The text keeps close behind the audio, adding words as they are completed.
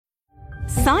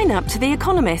Sign up to The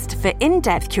Economist for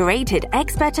in-depth curated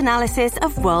expert analysis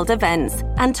of world events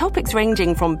and topics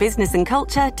ranging from business and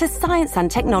culture to science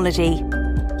and technology.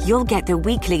 You'll get the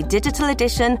weekly digital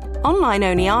edition,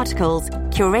 online-only articles,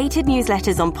 curated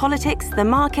newsletters on politics, the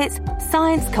markets,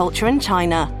 science, culture and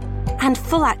China, and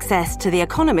full access to The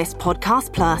Economist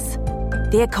Podcast Plus.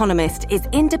 The Economist is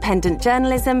independent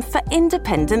journalism for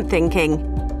independent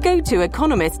thinking. Go to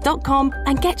economist.com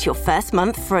and get your first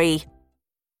month free.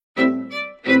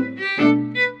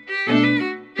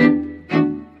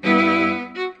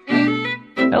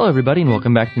 Hello, everybody, and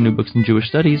welcome back to New Books in Jewish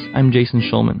Studies. I'm Jason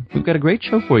Schulman. We've got a great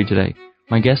show for you today.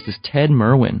 My guest is Ted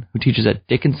Merwin, who teaches at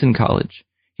Dickinson College,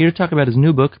 here to talk about his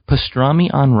new book,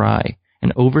 Pastrami on Rye,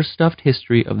 An Overstuffed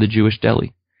History of the Jewish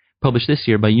Deli, published this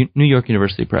year by New York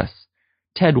University Press.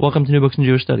 Ted, welcome to New Books in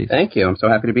Jewish Studies. Thank you. I'm so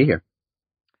happy to be here.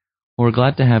 Well, we're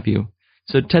glad to have you.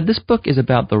 So, Ted, this book is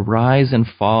about the rise and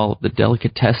fall of the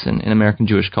delicatessen in American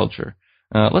Jewish culture.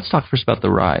 Let's talk first about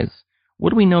the rise. What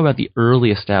do we know about the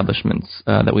early establishments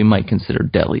that we might consider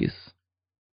delis?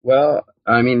 Well,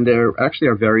 I mean, there actually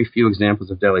are very few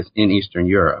examples of delis in Eastern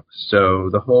Europe.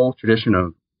 So the whole tradition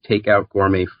of takeout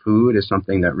gourmet food is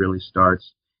something that really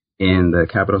starts in the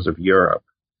capitals of Europe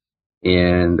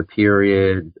in the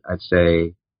period, I'd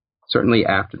say, certainly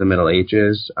after the Middle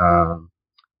Ages,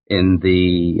 in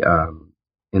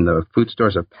the food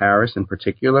stores of Paris in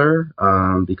particular,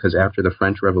 because after the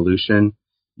French Revolution,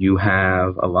 you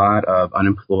have a lot of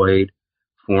unemployed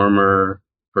former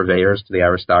purveyors to the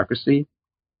aristocracy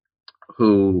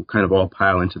who kind of all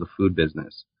pile into the food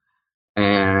business.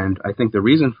 And I think the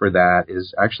reason for that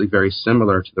is actually very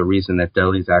similar to the reason that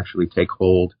delis actually take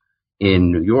hold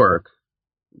in New York,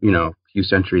 a few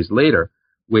centuries later,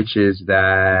 which is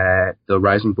that the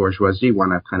rising bourgeoisie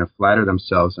want to kind of flatter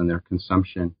themselves in their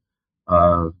consumption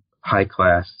of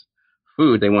high-class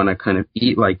food. They want to kind of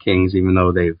eat like kings, even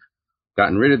though they've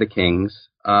gotten rid of the kings.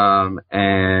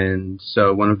 And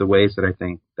so one of the ways that I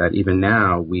think that even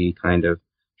now we kind of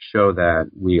show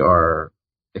that we are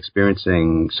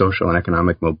experiencing social and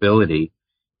economic mobility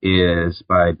is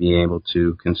by being able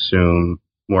to consume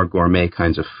more gourmet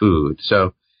kinds of food.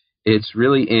 So it's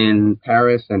really in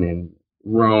Paris and in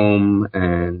Rome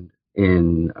and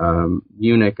in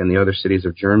Munich and the other cities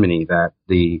of Germany that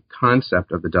the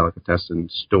concept of the delicatessen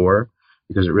store,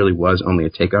 because it really was only a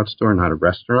takeout store, not a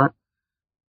restaurant,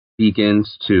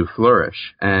 begins to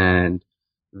flourish. And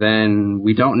then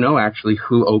we don't know actually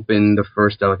who opened the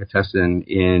first delicatessen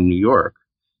in New York.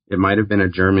 It might have been a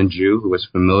German Jew who was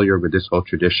familiar with this whole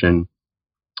tradition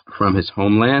from his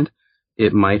homeland.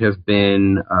 It might have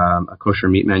been a kosher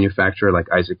meat manufacturer like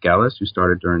Isaac Gellis, who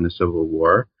started during the Civil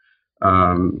War,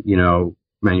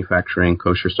 manufacturing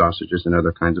kosher sausages and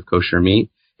other kinds of kosher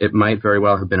meat. It might very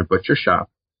well have been a butcher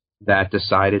shop that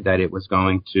decided that it was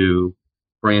going to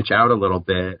branch out a little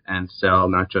bit and sell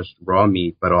not just raw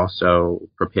meat, but also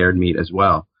prepared meat as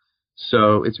well.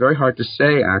 So it's very hard to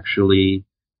say, actually,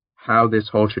 how this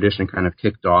whole tradition kind of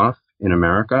kicked off in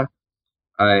America.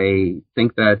 I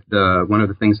think that one of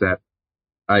the things that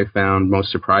I found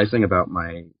most surprising about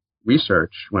my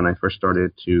research when I first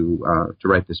started to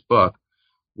write this book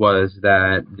was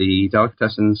that the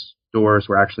delicatessen stores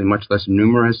were actually much less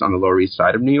numerous on the Lower East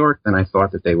Side of New York than I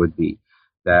thought that they would be.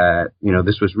 That,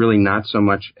 this was really not so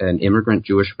much an immigrant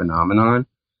Jewish phenomenon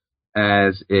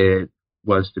as it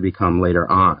was to become later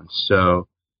on. So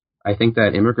I think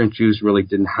that immigrant Jews really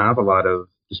didn't have a lot of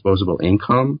disposable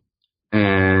income,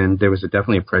 and there was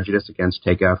definitely a prejudice against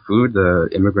takeout food. The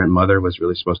immigrant mother was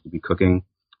really supposed to be cooking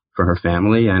for her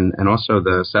family, and also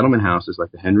the settlement houses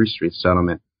like the Henry Street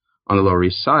settlement on the Lower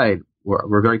East Side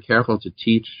were very careful to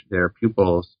teach their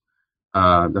pupils.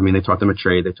 They taught them a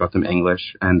trade, they taught them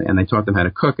English, and they taught them how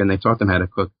to cook, and they taught them how to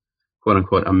cook, quote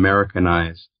unquote,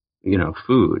 Americanized,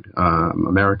 food,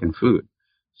 American food.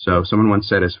 So someone once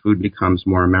said, as food becomes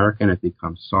more American, it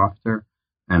becomes softer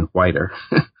and whiter.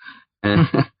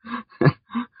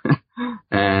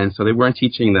 And so they weren't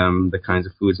teaching them the kinds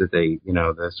of foods that they,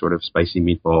 the sort of spicy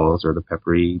meatballs or the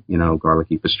peppery,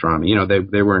 garlicky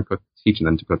pastrami. They weren't teaching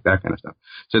them to cook that kind of stuff.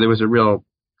 So there was a real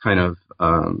kind of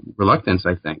reluctance,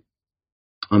 I think,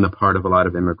 on the part of a lot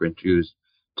of immigrant Jews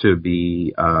to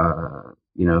be,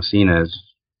 seen as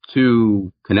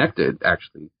too connected,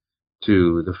 actually,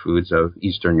 to the foods of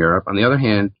Eastern Europe. On the other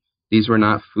hand, these were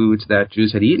not foods that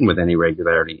Jews had eaten with any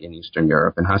regularity in Eastern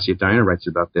Europe. And Hasia Dina writes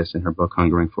about this in her book,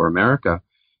 Hungering for America,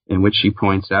 in which she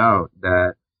points out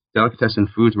that delicatessen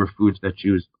foods were foods that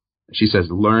Jews, she says,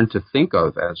 learned to think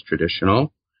of as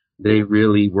traditional. They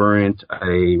really weren't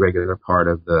a regular part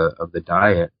of the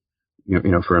diet,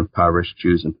 for impoverished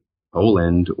Jews in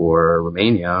Poland or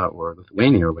Romania or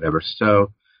Lithuania or whatever.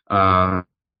 So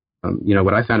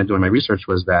What I found in doing my research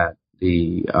was that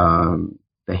the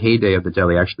heyday of the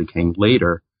deli actually came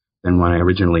later than when I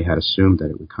originally had assumed that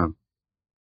it would come.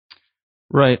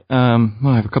 Right. Well,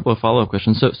 I have a couple of follow-up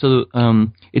questions. So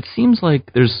it seems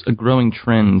like there's a growing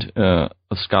trend of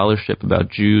scholarship about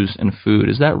Jews and food.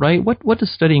 Is that right? What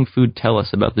does studying food tell us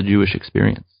about the Jewish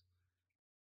experience?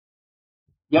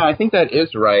 Yeah, I think that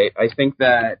is right. I think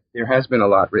that there has been a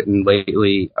lot written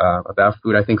lately about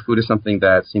food. I think food is something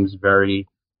that seems very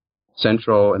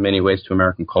central in many ways to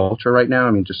American culture right now.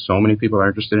 I mean, just so many people are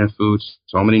interested in food,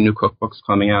 so many new cookbooks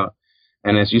coming out.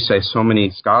 And as you say, so many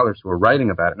scholars who are writing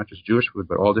about it, not just Jewish food,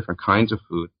 but all different kinds of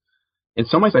food. In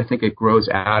some ways, I think it grows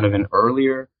out of an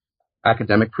earlier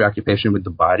academic preoccupation with the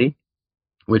body,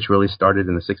 which really started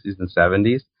in the 60s and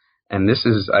 70s. And this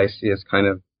is, I see as kind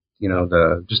of,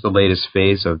 the latest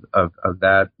phase of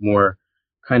that more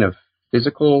kind of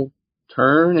physical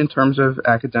turn in terms of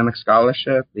academic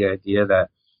scholarship, the idea that,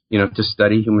 to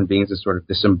study human beings as sort of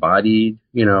disembodied,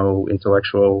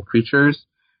 intellectual creatures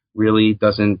really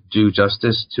doesn't do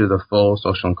justice to the full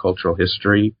social and cultural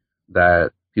history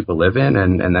that people live in.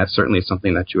 And that's certainly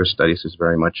something that Jewish studies has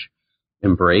very much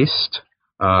embraced.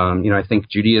 I think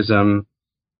Judaism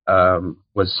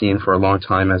was seen for a long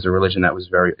time as a religion that was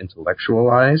very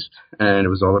intellectualized, and it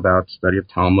was all about study of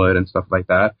Talmud and stuff like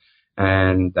that.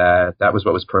 And that was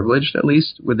what was privileged, at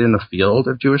least within the field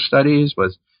of Jewish studies,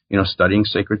 was, studying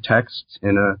sacred texts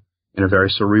in a very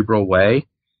cerebral way.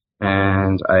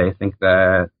 And I think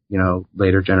that,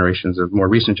 more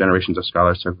recent generations of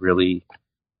scholars have really,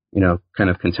 kind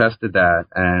of contested that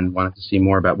and wanted to see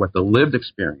more about what the lived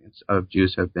experience of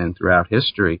Jews have been throughout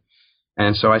history.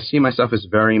 And so I see myself as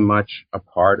very much a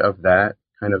part of that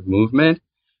kind of movement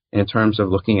in terms of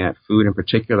looking at food in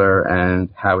particular and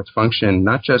how it functioned,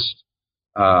 not just,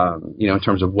 in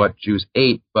terms of what Jews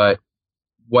ate, but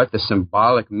what the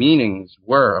symbolic meanings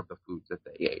were of the foods that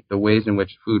they ate, the ways in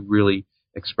which food really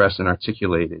expressed and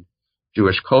articulated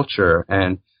Jewish culture.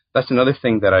 And that's another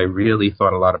thing that I really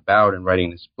thought a lot about in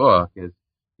writing this book is,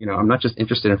 I'm not just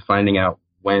interested in finding out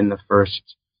when the first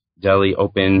deli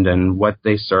opened and what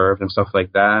they served and stuff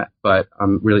like that, but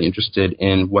I'm really interested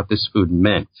in what this food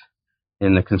meant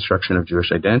in the construction of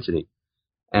Jewish identity.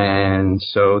 And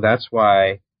so that's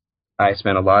why I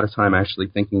spent a lot of time actually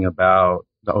thinking about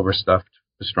the overstuffed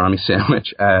pastrami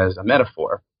sandwich as a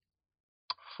metaphor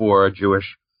for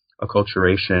Jewish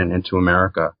acculturation into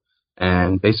America,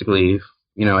 and basically,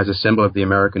 as a symbol of the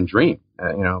American dream,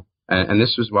 and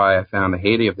this was why I found the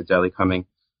heyday of the deli coming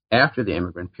after the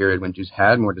immigrant period, when Jews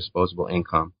had more disposable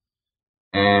income,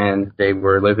 and they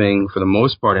were living for the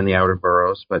most part in the outer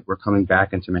boroughs, but were coming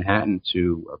back into Manhattan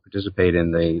to participate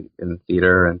in the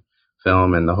theater and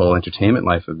film and the whole entertainment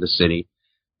life of the city.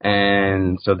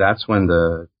 And so that's when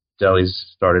the delis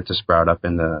started to sprout up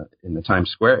in the Times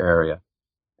Square area,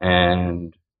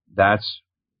 and that's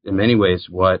in many ways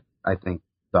what I think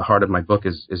the heart of my book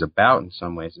is about. In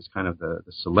some ways, is kind of the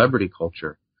celebrity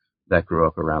culture that grew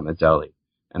up around the deli,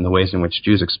 and the ways in which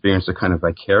Jews experienced a kind of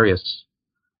vicarious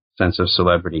sense of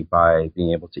celebrity by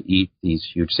being able to eat these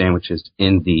huge sandwiches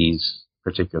in these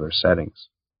particular settings.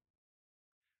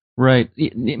 Right.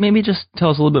 Maybe just tell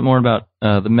us a little bit more about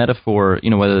the metaphor,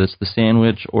 whether it's the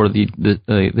sandwich or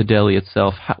the deli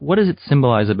itself. What does it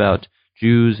symbolize about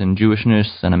Jews and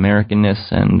Jewishness and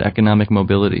Americanness and economic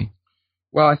mobility?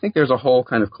 Well, I think there's a whole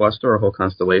kind of cluster, a whole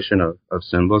constellation of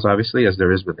symbols, obviously, as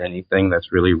there is with anything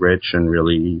that's really rich and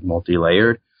really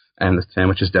multi-layered. And the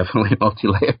sandwich is definitely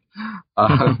multi-layered.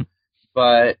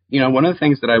 But, one of the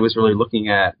things that I was really looking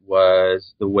at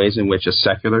was the ways in which a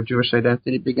secular Jewish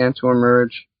identity began to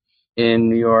emerge in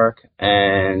New York.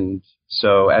 And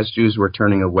so as Jews were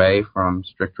turning away from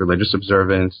strict religious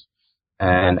observance,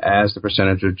 and as the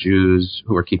percentage of Jews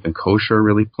who were keeping kosher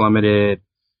really plummeted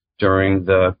during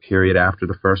the period after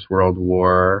the First World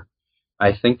War,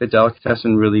 I think the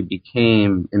delicatessen really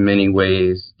became, in many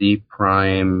ways, the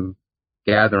prime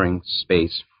gathering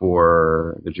space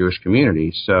for the Jewish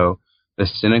community. So the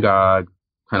synagogue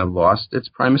kind of lost its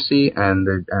primacy, and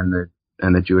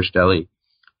the Jewish deli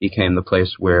became the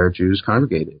place where Jews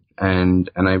congregated. And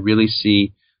I really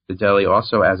see the deli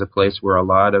also as a place where a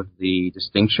lot of the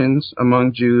distinctions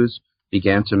among Jews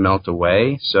began to melt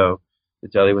away. So the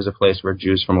deli was a place where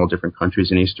Jews from all different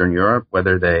countries in Eastern Europe,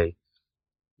 whether they,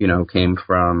 came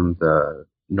from the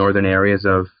northern areas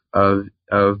of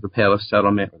the Pale of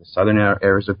Settlement or the southern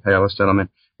areas of Pale of Settlement,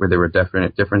 where there were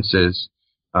definite differences,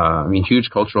 huge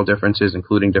cultural differences,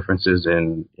 including differences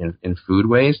in food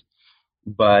ways.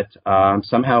 But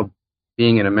somehow,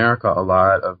 being in America, a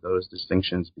lot of those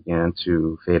distinctions began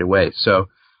to fade away. So,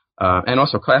 and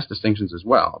also class distinctions as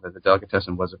well, that the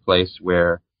delicatessen was a place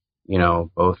where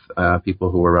both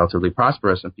people who were relatively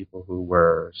prosperous and people who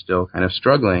were still kind of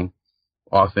struggling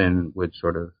often would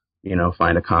sort of,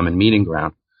 find a common meeting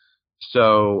ground.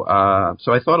 So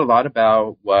I thought a lot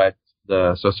about what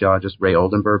the sociologist Ray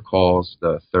Oldenburg calls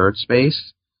the third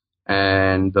space,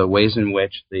 and the ways in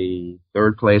which the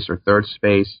third place or third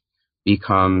space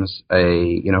becomes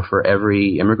for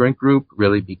every immigrant group,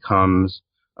 really becomes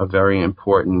a very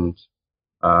important,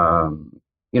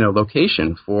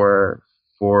 location for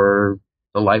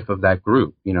the life of that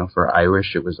group. For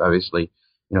Irish, it was obviously,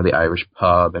 the Irish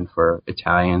pub, and for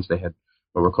Italians, they had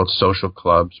what were called social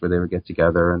clubs where they would get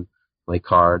together and play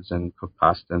cards and cook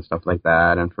pasta and stuff like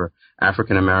that. And for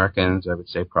African Americans, I would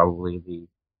say probably the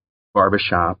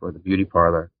barbershop or the beauty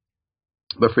parlor.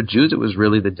 But for Jews, it was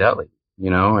really the deli.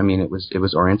 It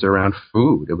was oriented around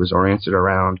food. It was oriented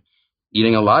around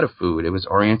eating a lot of food. It was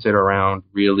oriented around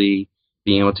really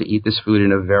being able to eat this food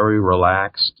in a very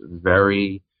relaxed,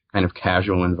 very kind of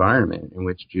casual environment in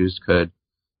which Jews could,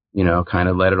 kind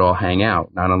of let it all hang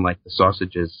out, not unlike the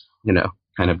sausages,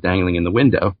 kind of dangling in the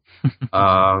window.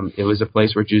 It was a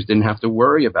place where Jews didn't have to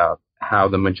worry about how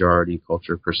the majority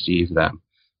culture perceived them.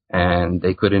 And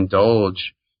they could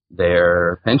indulge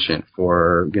their penchant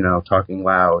for, talking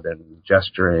loud and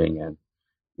gesturing and,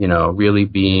 really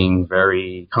being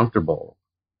very comfortable,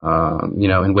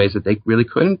 in ways that they really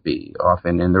couldn't be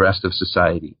often in the rest of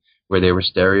society, where they were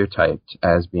stereotyped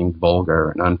as being vulgar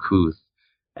and uncouth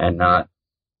and not,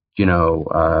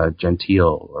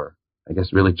 genteel, or I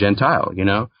guess really gentile,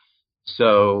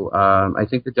 So I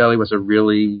think the deli was a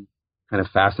really kind of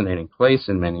fascinating place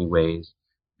in many ways,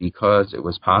 because it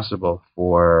was possible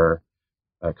for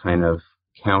a kind of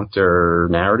counter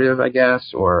narrative, I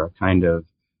guess, or a kind of,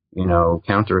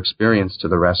 counter experience to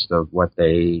the rest of what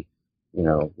they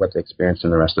experienced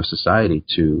in the rest of society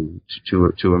to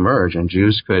emerge. And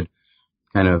Jews could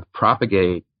kind of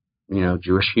propagate,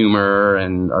 Jewish humor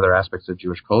and other aspects of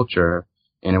Jewish culture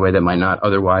in a way that might not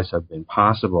otherwise have been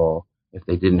possible if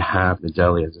they didn't have the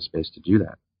deli as a space to do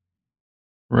that.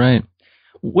 Right.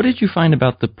 What did you find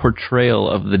about the portrayal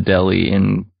of the deli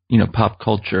in, pop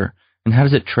culture, and how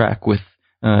does it track with,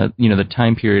 the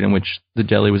time period in which the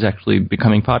deli was actually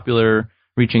becoming popular,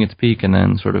 reaching its peak, and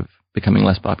then sort of becoming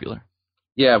less popular?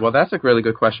 Yeah, well, that's a really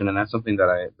good question, and that's something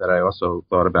that I also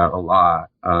thought about a lot.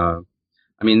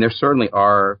 There certainly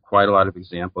are quite a lot of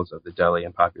examples of the deli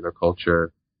in popular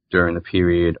culture during the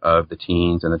period of the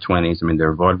teens and the 20s. There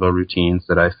are vaudeville routines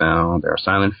that I found. There are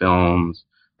silent films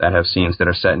that have scenes that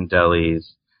are set in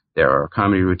delis. There are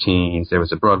comedy routines. There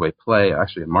was a Broadway play,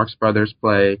 actually a Marx Brothers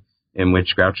play, in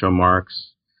which Groucho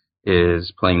Marx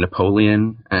is playing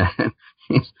Napoleon, and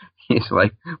he's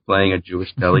like playing a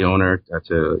Jewish deli owner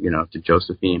to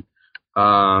Josephine.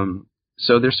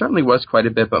 So there certainly was quite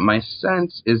a bit, but my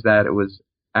sense is that it was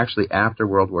actually after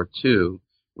World War II,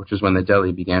 which was when the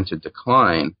deli began to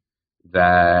decline,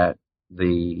 that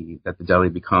the deli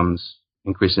becomes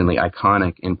increasingly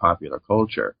iconic in popular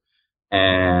culture.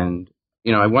 And,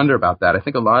 I wonder about that. I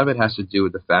think a lot of it has to do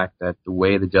with the fact that the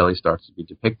way the deli starts to be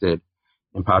depicted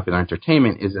in popular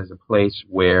entertainment is as a place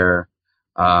where,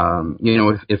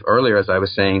 if earlier, as I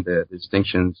was saying, the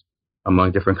distinctions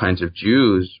among different kinds of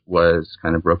Jews was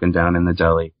kind of broken down in the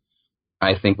deli,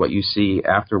 I think what you see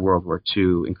after World War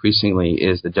II increasingly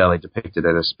is the deli depicted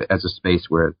as a space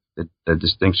where the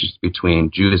distinctions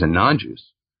between Jews and non-Jews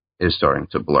is starting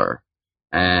to blur.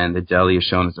 And the deli is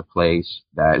shown as a place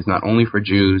that is not only for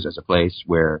Jews, as a place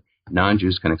where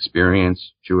non-Jews can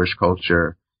experience Jewish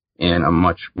culture in a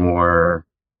much more,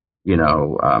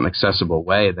 accessible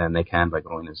way than they can by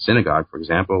going to synagogue, for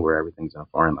example, where everything's in a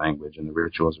foreign language and the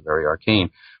rituals are very arcane.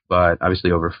 But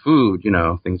obviously over food,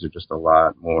 things are just a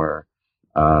lot more,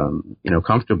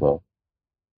 comfortable.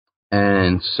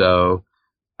 And so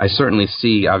I certainly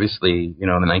see, obviously, in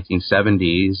the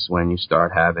 1970s, when you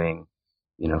start having,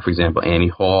 for example, Annie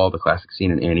Hall, the classic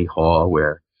scene in Annie Hall,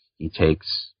 where he takes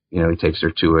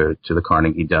her to the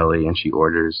Carnegie Deli and she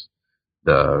orders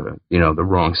the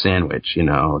wrong sandwich,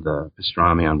 the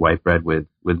pastrami on white bread with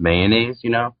mayonnaise,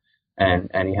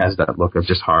 and he has that look of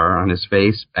just horror on his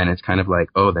face. And it's kind of like,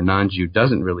 oh, the non-Jew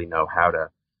doesn't really know how to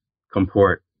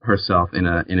comport herself in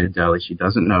a deli. She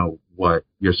doesn't know what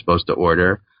you're supposed to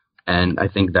order. And I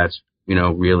think that's,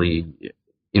 really,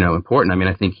 important.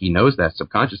 I think he knows that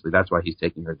subconsciously. That's why he's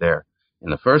taking her there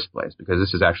in the first place, because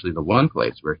this is actually the one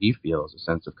place where he feels a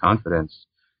sense of confidence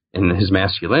in his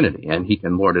masculinity, and he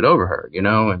can lord it over her, he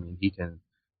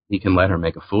can let her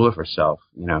make a fool of herself.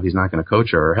 He's not going to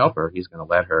coach her or help her. He's going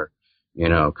to let her,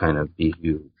 kind of be,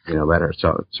 let her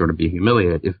sort of be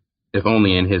humiliated, if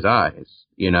only in his eyes,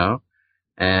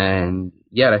 And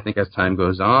yet I think as time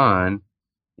goes on,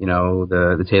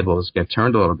 the tables get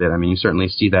turned a little bit. I mean, you certainly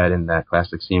see that in that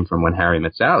classic scene from When Harry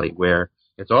Met Sally, where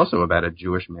it's also about a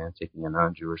Jewish man taking a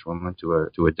non-Jewish woman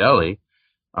to a deli.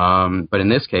 But in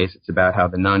this case, it's about how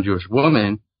the non-Jewish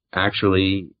woman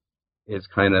actually is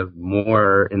kind of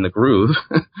more in the groove,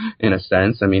 in a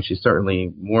sense. I mean, she's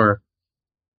certainly more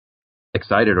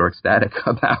excited or ecstatic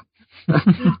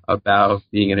about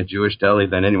being in a Jewish deli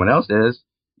than anyone else is,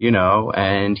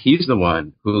 and he's the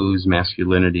one whose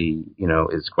masculinity,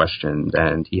 is questioned,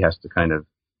 and he has to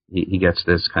he gets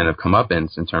this kind of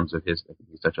comeuppance in terms of he's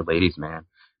such a ladies' man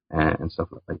and stuff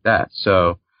like that.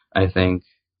 So I think,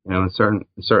 in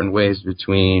certain ways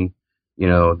between,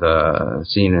 the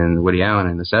scene in Woody Allen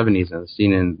in the 70s and the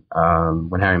scene in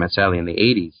When Harry Met Sally in the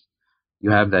 80s, you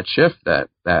have that shift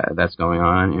that's going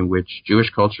on in which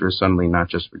Jewish culture is suddenly not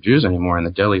just for Jews anymore, and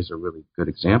the deli is a really good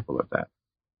example of that.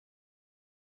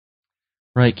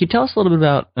 Right. Can you tell us a little bit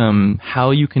about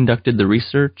how you conducted the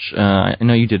research? I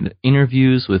know you did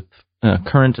interviews with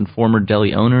current and former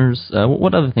deli owners.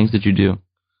 What other things did you do?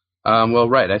 Well,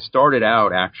 right. I started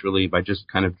out actually by just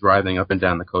kind of driving up and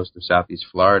down the coast of Southeast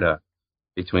Florida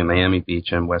between Miami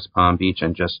Beach and West Palm Beach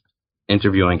and just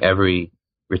interviewing every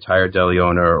retired deli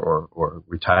owner or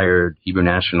retired Hebrew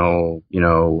National,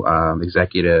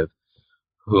 executive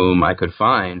whom I could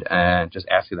find, and just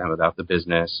asking them about the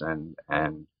business and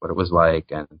what it was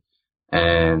like. And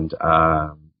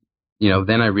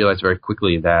then I realized very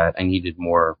quickly that I needed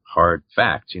more hard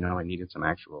facts. I needed some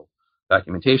actual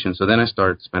documentation. So then I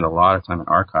started to spend a lot of time in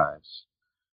archives,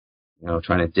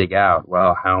 trying to dig out,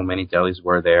 well, how many delis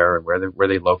were there, and where were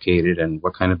they located, and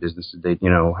what kind of business did they,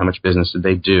 how much business did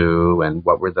they do, and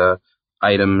what were the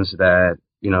items that,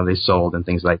 they sold and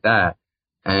things like that.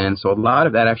 And so a lot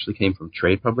of that actually came from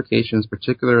trade publications,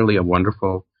 particularly a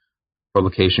wonderful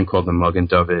publication called the Magen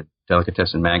David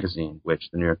Delicatessen Magazine, which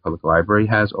the New York Public Library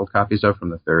has old copies of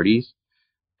from the 30s.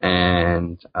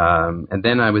 And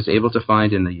then I was able to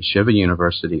find in the Yeshiva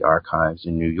University archives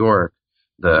in New York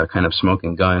the kind of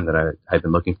smoking gun that I had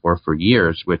been looking for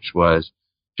years, which was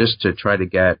just to try to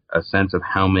get a sense of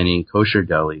how many kosher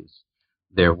delis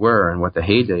there were and what the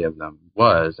heyday of them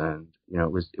was. And,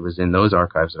 it was in those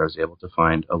archives that I was able to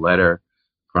find a letter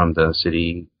from the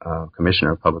city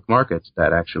commissioner of public markets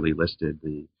that actually listed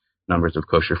the numbers of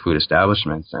kosher food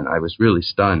establishments. And I was really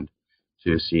stunned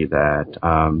to see that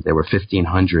there were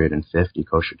 1,550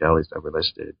 kosher delis that were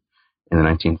listed in the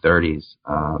 1930s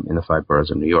in the 5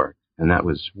 boroughs of New York. And that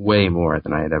was way more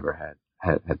than I had ever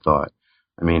had thought.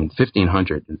 I mean,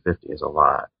 1,550 is a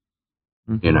lot.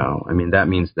 Mm-hmm. I mean, that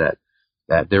means that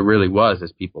there really was,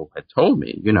 as people had told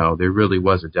me, there really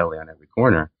was a deli on every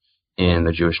corner in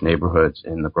the Jewish neighborhoods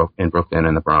in Brooklyn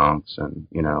and the Bronx and,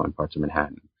 in parts of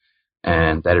Manhattan.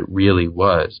 And that it really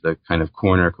was the kind of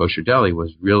corner kosher deli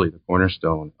was really the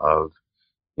cornerstone of,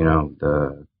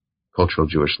 the cultural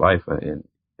Jewish life in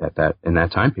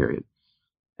that time period.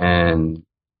 And,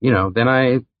 then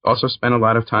I also spent a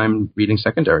lot of time reading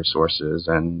secondary sources,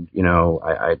 and,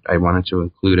 I wanted to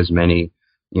include as many,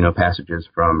 passages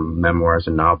from memoirs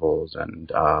and novels.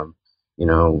 And,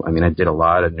 I did a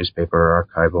lot of newspaper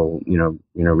archival,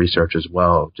 research as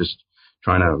well, just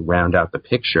trying to round out the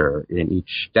picture in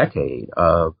each decade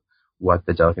of what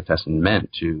the delicatessen meant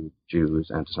to Jews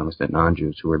and to some extent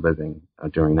non-Jews who were living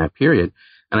during that period.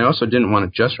 And I also didn't want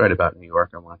to just write about New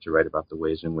York. I wanted to write about the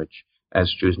ways in which,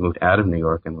 as Jews moved out of New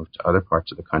York and moved to other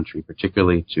parts of the country,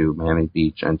 particularly to Miami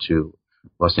Beach and to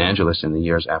Los Angeles in the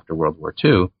years after World War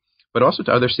II, but also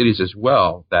to other cities as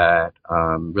well that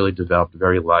really developed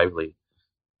very lively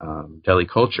deli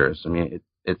cultures. I mean,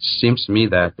 it seems to me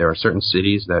that there are certain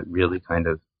cities that really kind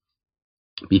of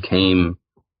became,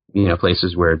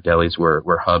 places where delis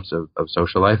were hubs of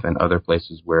social life, and other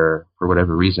places where, for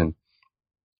whatever reason,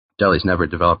 delis never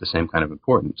developed the same kind of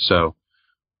importance. So,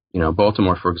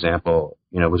 Baltimore, for example,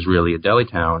 was really a deli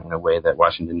town in a way that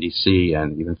Washington, D.C.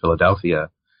 and even Philadelphia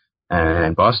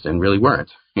and Boston really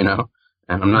weren't,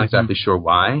 And I'm not exactly sure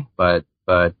why, but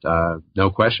no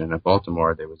question, at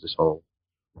Baltimore, there was this whole,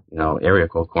 area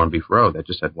called Corned Beef Row that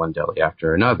just had one deli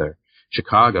after another.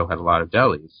 Chicago had a lot of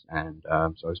delis, and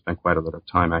so I spent quite a lot of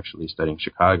time actually studying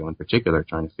Chicago in particular,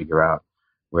 trying to figure out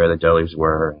where the delis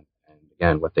were and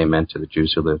again, what they meant to the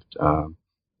Jews who lived,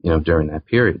 during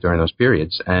those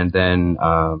periods. And then,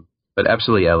 but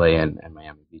absolutely LA and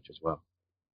Miami Beach as well.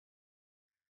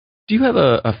 Do you have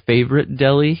a favorite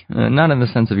deli? Not in the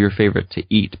sense of your favorite to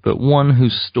eat, but one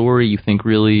whose story you think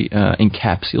really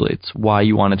encapsulates why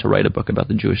you wanted to write a book about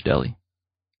the Jewish deli?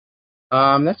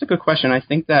 That's a good question. I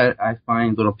think that I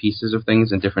find little pieces of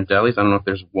things in different delis. I don't know if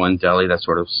there's one deli that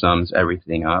sort of sums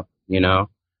everything up,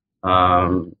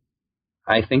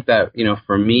 I think that,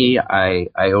 for me, I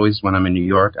always, when I'm in New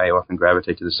York, I often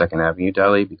gravitate to the Second Avenue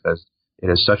Deli because it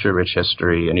has such a rich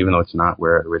history. And even though it's not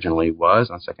where it originally was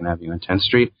on Second Avenue and 10th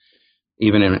Street,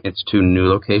 even in its two new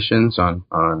locations on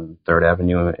 3rd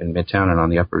Avenue in Midtown and on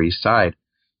the Upper East Side,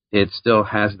 it still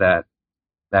has that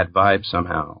vibe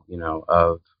somehow,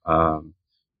 of,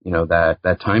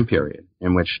 that time period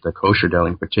in which the kosher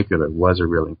deli in particular was a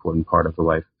really important part of the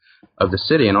life of the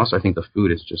city. And also I think the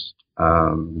food is just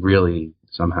really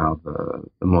somehow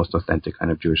the most authentic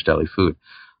kind of Jewish deli food.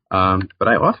 But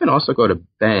I often also go to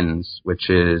Ben's,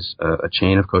 which is a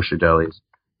chain of kosher delis.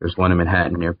 There's one in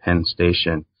Manhattan near Penn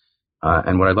Station.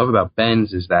 And what I love about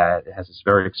Ben's is that it has this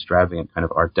very extravagant kind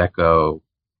of Art Deco,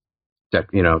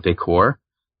 decor.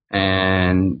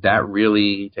 And that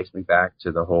really takes me back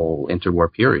to the whole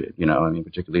interwar period,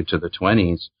 particularly to the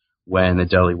 1920s when the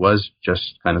deli was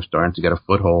just kind of starting to get a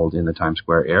foothold in the Times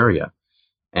Square area.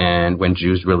 And when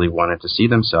Jews really wanted to see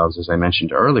themselves, as I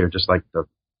mentioned earlier, just like the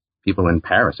people in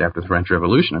Paris after the French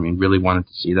Revolution, really wanted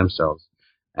to see themselves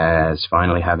as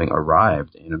finally having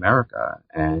arrived in America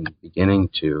and beginning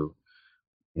to,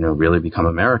 really become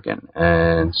American.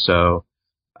 And so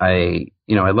I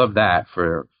love that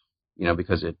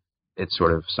because it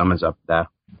sort of sums up that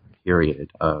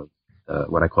period of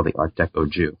what I call the Art Deco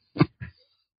Jew.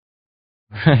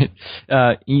 Right.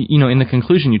 In the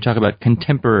conclusion, you talk about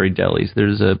contemporary delis.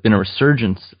 There's been a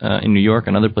resurgence in New York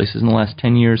and other places in the last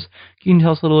 10 years. Can you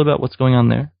tell us a little about what's going on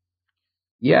there?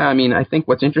 Yeah, I think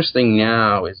what's interesting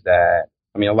now is that,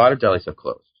 a lot of delis have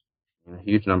closed.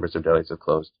 Huge numbers of delis have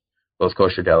closed, both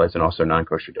kosher delis and also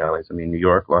non-kosher delis. New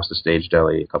York lost the Stage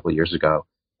Deli a couple of years ago,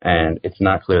 and it's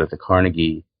not clear that the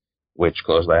Carnegie, which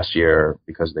closed last year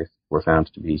because they were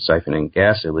found to be siphoning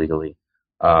gas illegally,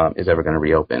 is ever going to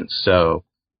reopen. So,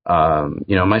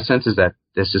 my sense is that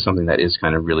this is something that is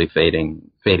kind of really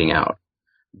fading out.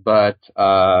 But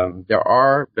there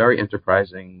are very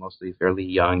enterprising, mostly fairly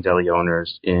young deli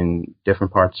owners in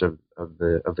different parts of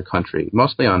the country,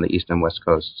 mostly on the East and West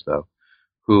Coasts, though,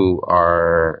 who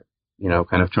are,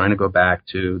 kind of trying to go back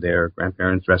to their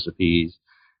grandparents' recipes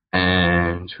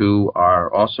and who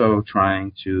are also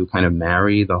trying to kind of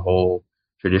marry the whole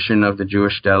tradition of the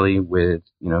Jewish deli with,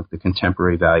 the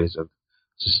contemporary values of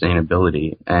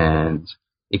sustainability and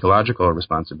ecological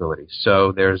responsibility.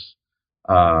 So there's,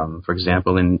 for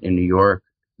example, in New York,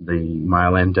 the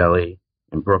Mile End Deli,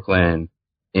 in Brooklyn,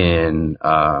 in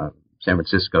San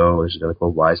Francisco, there's a deli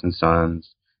called Wise and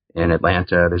Sons. In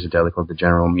Atlanta, there's a deli called the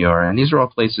General Muir. And these are all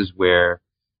places where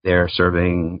they're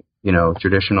serving,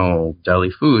 traditional deli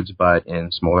foods, but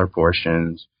in smaller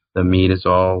portions. The meat is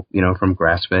all, from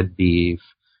grass-fed beef.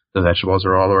 The vegetables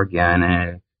are all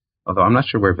organic. Although I'm not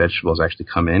sure where vegetables actually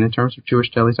come in terms of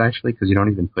Jewish delis, actually, because you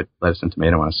don't even put lettuce and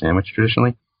tomato on a sandwich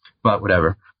traditionally. But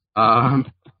whatever.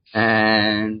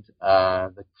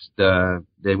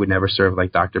 They would never serve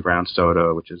like Dr. Brown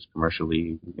soda, which is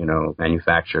commercially,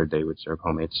 manufactured. They would serve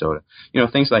homemade soda,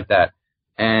 things like that.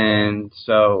 And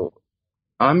so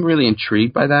I'm really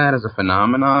intrigued by that as a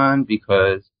phenomenon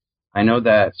because I know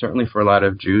that certainly for a lot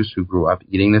of Jews who grew up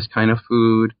eating this kind of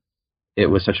food, it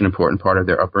was such an important part of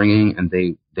their upbringing, and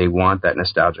they want that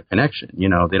nostalgic connection.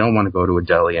 They don't want to go to a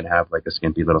deli and have like a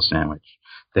skimpy little sandwich.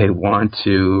 They want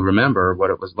to remember what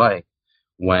it was like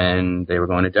when they were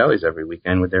going to delis every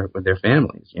weekend with their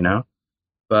families,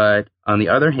 But on the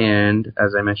other hand,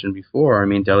 as I mentioned before,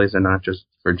 delis are not just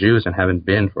for Jews and haven't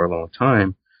been for a long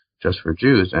time just for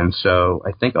Jews. And so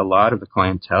I think a lot of the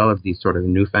clientele of these sort of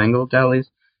newfangled delis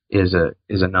is a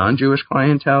non-Jewish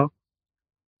clientele.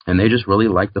 And they just really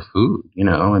like the food, they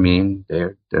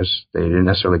didn't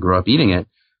necessarily grow up eating it,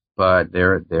 but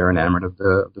they're enamored of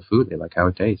the food. They like how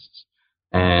it tastes.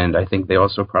 And I think they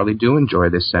also probably do enjoy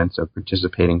this sense of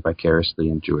participating vicariously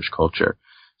in Jewish culture.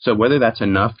 So whether that's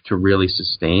enough to really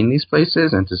sustain these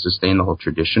places and to sustain the whole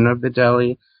tradition of the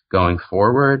deli going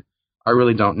forward, I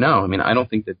really don't know. I don't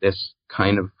think that this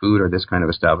kind of food or this kind of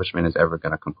establishment is ever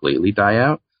going to completely die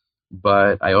out.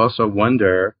 But I also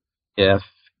wonder if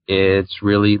it's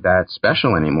really that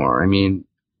special anymore.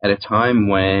 At a time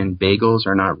when bagels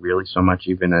are not really so much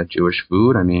even a Jewish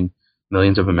food,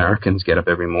 millions of Americans get up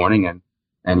every morning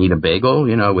and eat a bagel,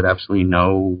 with absolutely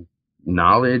no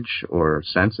knowledge or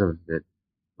sense of it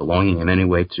belonging in any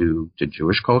way to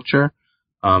Jewish culture.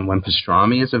 When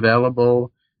pastrami is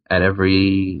available at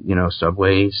every,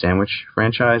 Subway sandwich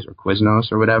franchise or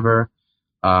Quiznos or whatever,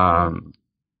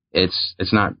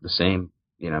 it's not the same,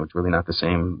 it's really not the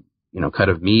same, cut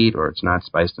of meat, or it's not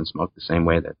spiced and smoked the same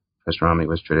way that pastrami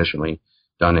was traditionally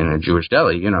done in a Jewish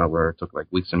deli, where it took like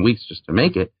weeks and weeks just to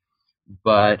make it.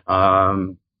 But,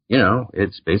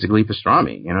 it's basically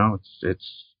pastrami,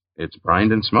 it's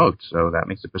brined and smoked, so that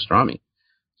makes it pastrami.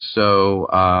 So,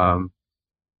 and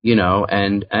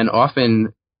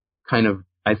often kind of,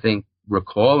 I think,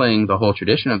 recalling the whole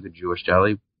tradition of the Jewish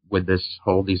deli with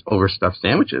these overstuffed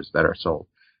sandwiches that are sold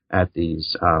at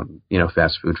these,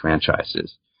 fast food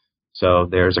franchises. So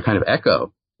there's a kind of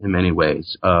echo in many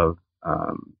ways of,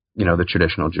 the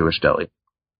traditional Jewish deli.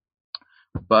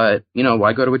 But,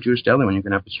 why go to a Jewish deli when you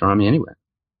can have pastrami anywhere?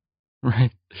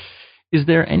 Right. Is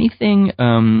there anything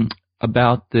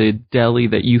about the deli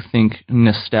that you think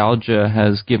nostalgia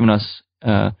has given us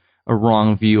a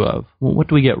wrong view of? Well, what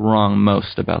do we get wrong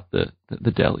most about the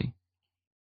deli?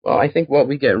 Well, I think what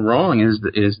we get wrong is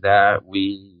that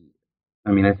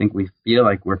I think we feel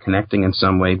like we're connecting in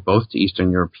some way both to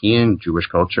Eastern European Jewish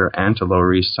culture and to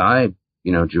Lower East Side,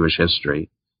 Jewish history.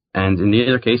 And in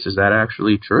neither case is that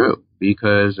actually true,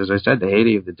 because, as I said, the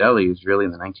heyday of the deli is really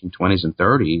in the 1920s and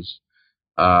 30s.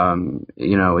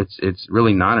 It's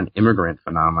really not an immigrant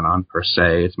phenomenon per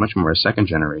se. It's much more a second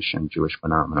generation Jewish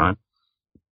phenomenon.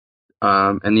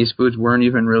 And these foods weren't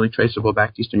even really traceable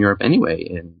back to Eastern Europe anyway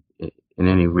in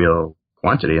any real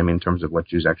quantity. I mean, in terms of what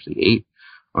Jews actually ate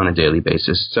on a daily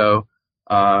basis. So,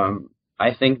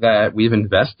 I think that we've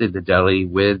invested the deli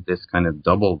with this kind of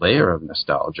double layer of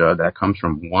nostalgia that comes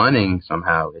from wanting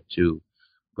somehow it to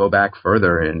go back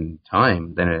further in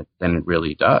time than it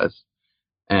really does.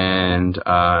 And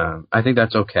I think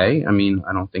that's okay. I mean,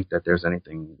 I don't think that there's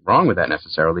anything wrong with that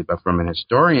necessarily, but from an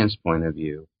historian's point of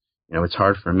view, it's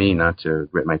hard for me not to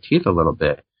grit my teeth a little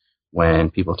bit when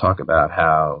people talk about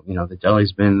how, the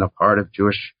deli's been a part of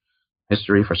Jewish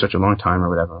history for such a long time or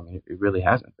whatever. I mean, it really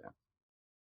hasn't been.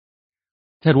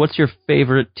 Ted, what's your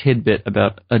favorite tidbit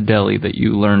about a deli that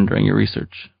you learned during your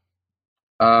research?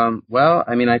 Well,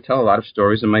 I mean, I tell a lot of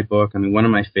stories in my book. I mean, one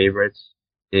of my favorites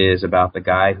is about the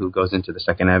guy who goes into the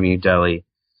Second Avenue Deli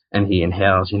and he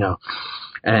inhales,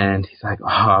 and he's like,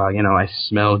 I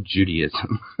smell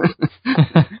Judaism.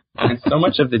 And so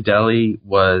much of the deli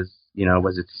was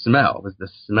its smell, was the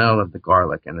smell of the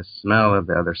garlic and the smell of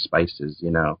the other spices,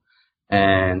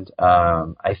 And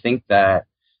I think that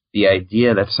the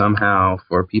idea that somehow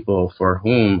for people for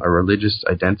whom a religious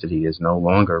identity is no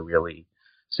longer really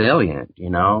salient,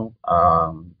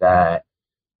 that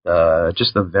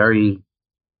just the very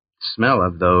smell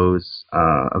of those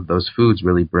foods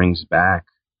really brings back,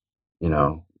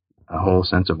 a whole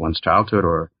sense of one's childhood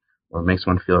or makes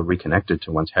one feel reconnected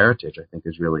to one's heritage, I think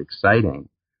is really exciting.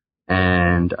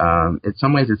 And in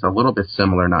some ways it's a little bit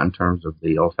similar, not in terms of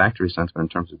the olfactory sense, but in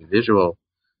terms of the visual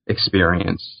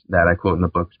experience that I quote in the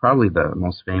book. It's probably the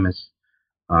most famous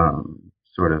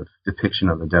sort of depiction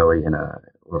of a deli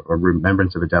or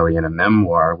remembrance of a deli in a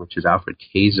memoir, which is Alfred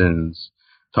Kazin's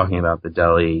talking about the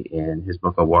deli in his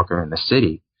book A Walker in the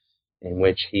City, in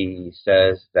which he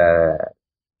says that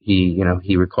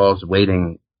he recalls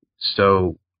waiting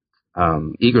so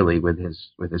eagerly with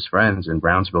his friends in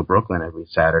Brownsville, Brooklyn every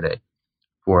Saturday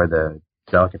for the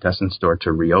delicatessen store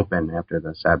to reopen after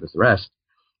the Sabbath rest.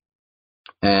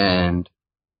 And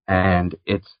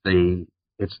it's the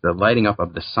lighting up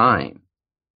of the sign,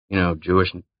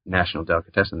 Jewish National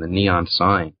Delicatessen, the neon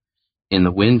sign in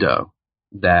the window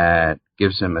that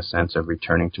gives him a sense of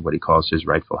returning to what he calls his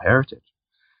rightful heritage.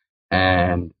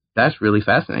 And that's really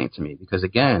fascinating to me because,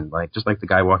 again, just like the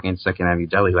guy walking into Second Avenue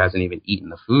Deli who hasn't even eaten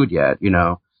the food yet,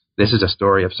 this is a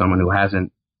story of someone who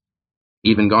hasn't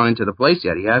even gone into the place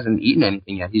yet. He hasn't eaten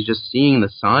anything yet. He's just seeing the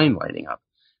sign lighting up.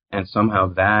 And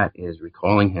somehow that is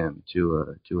recalling him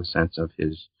to a sense of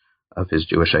his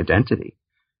Jewish identity.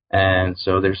 And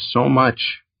so there's so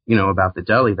much, about the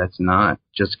deli that's not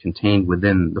just contained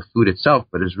within the food itself,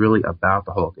 but is really about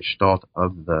the whole gestalt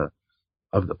of the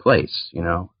place,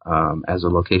 as a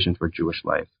location for Jewish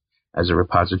life, as a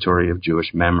repository of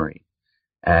Jewish memory,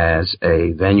 as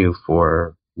a venue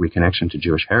for reconnection to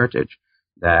Jewish heritage.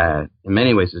 That in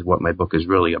many ways is what my book is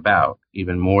really about,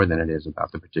 even more than it is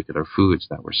about the particular foods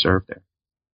that were served there.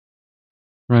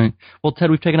 Right. Well,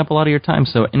 Ted, we've taken up a lot of your time,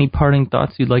 so any parting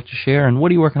thoughts you'd like to share, and what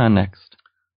are you working on next?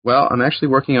 Well, I'm actually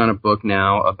working on a book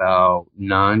now about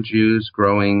non-Jews'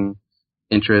 growing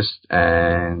interest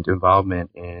and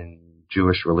involvement in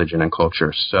Jewish religion and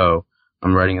culture. So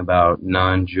I'm writing about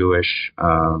non-Jewish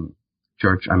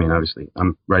church. I mean, obviously,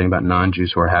 I'm writing about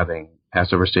non-Jews who are having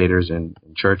Passover Seders in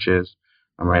churches.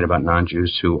 I'm writing about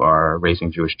non-Jews who are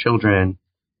raising Jewish children,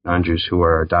 non-Jews who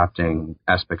are adopting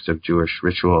aspects of Jewish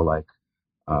ritual like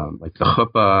the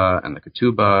chuppah and the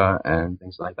ketubah and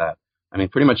things like that. I mean,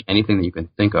 pretty much anything that you can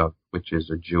think of, which is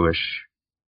a Jewish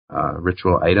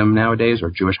ritual item nowadays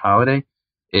or Jewish holiday,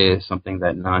 is something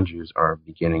that non-Jews are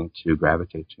beginning to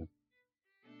gravitate to.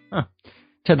 Huh.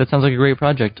 Ted, that sounds like a great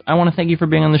project. I want to thank you for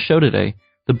being on the show today.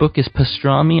 The book is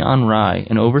Pastrami on Rye,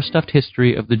 An Overstuffed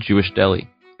History of the Jewish Deli,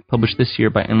 published this year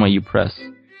by NYU Press.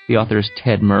 The author is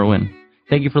Ted Merwin.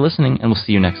 Thank you for listening, and we'll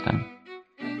see you next time.